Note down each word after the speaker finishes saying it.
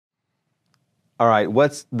All right,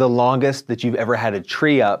 what's the longest that you've ever had a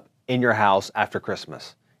tree up in your house after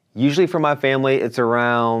Christmas? Usually for my family, it's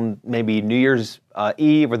around maybe New Year's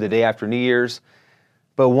Eve or the day after New Year's.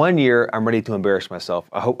 But one year, I'm ready to embarrass myself.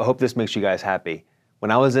 I hope this makes you guys happy. When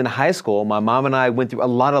I was in high school, my mom and I went through a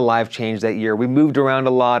lot of life change that year. We moved around a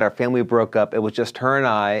lot, our family broke up. It was just her and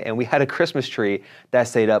I, and we had a Christmas tree that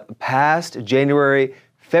stayed up past January,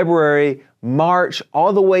 February, March,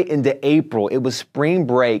 all the way into April. It was spring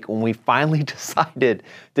break when we finally decided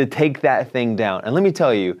to take that thing down. And let me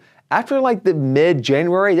tell you, after like the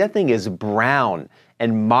mid-January, that thing is brown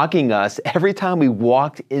and mocking us every time we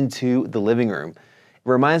walked into the living room. It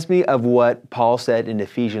reminds me of what Paul said in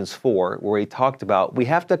Ephesians 4, where he talked about we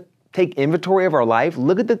have to take inventory of our life,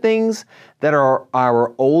 look at the things that are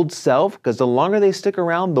our old self, because the longer they stick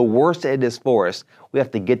around, the worse it is for us. We have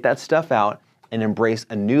to get that stuff out and embrace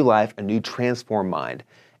a new life, a new transformed mind.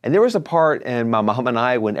 And there was a part in my mom and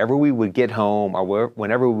I, whenever we would get home or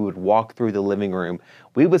whenever we would walk through the living room,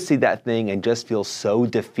 we would see that thing and just feel so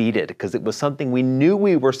defeated because it was something we knew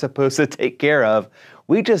we were supposed to take care of.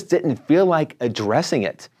 We just didn't feel like addressing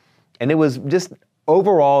it. And it was just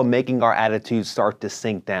overall making our attitudes start to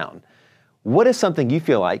sink down. What is something you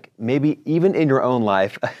feel like, maybe even in your own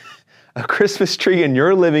life, a Christmas tree in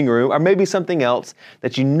your living room, or maybe something else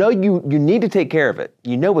that you know you need to take care of it.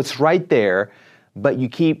 You know it's right there, but you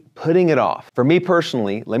keep putting it off. For me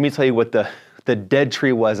personally, let me tell you what the dead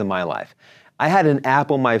tree was in my life. I had an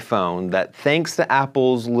app on my phone that, thanks to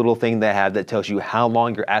Apple's little thing they have that tells you how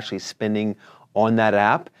long you're actually spending on that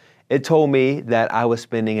app, it told me that I was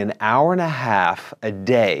spending an hour and a half a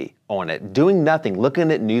day on it, doing nothing,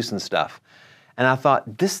 looking at news and stuff. And I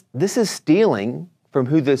thought, this is stealing from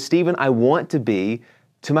who the Stephen I want to be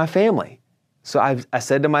to my family. So I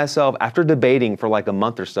said to myself, after debating for like a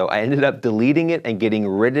month or so, I ended up deleting it and getting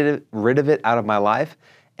rid of it out of my life.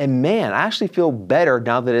 And man, I actually feel better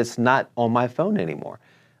now that it's not on my phone anymore.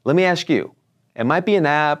 Let me ask you, it might be an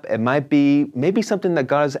app, it might be maybe something that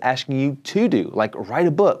God is asking you to do, like write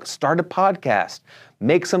a book, start a podcast,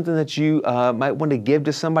 make something that you might want to give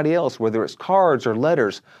to somebody else, whether it's cards or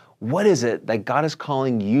letters. What is it that God is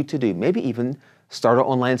calling you to do? Maybe even start an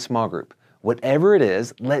online small group. Whatever it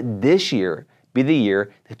is, let this year be the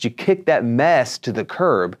year that you kick that mess to the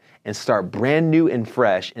curb and start brand new and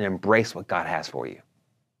fresh and embrace what God has for you.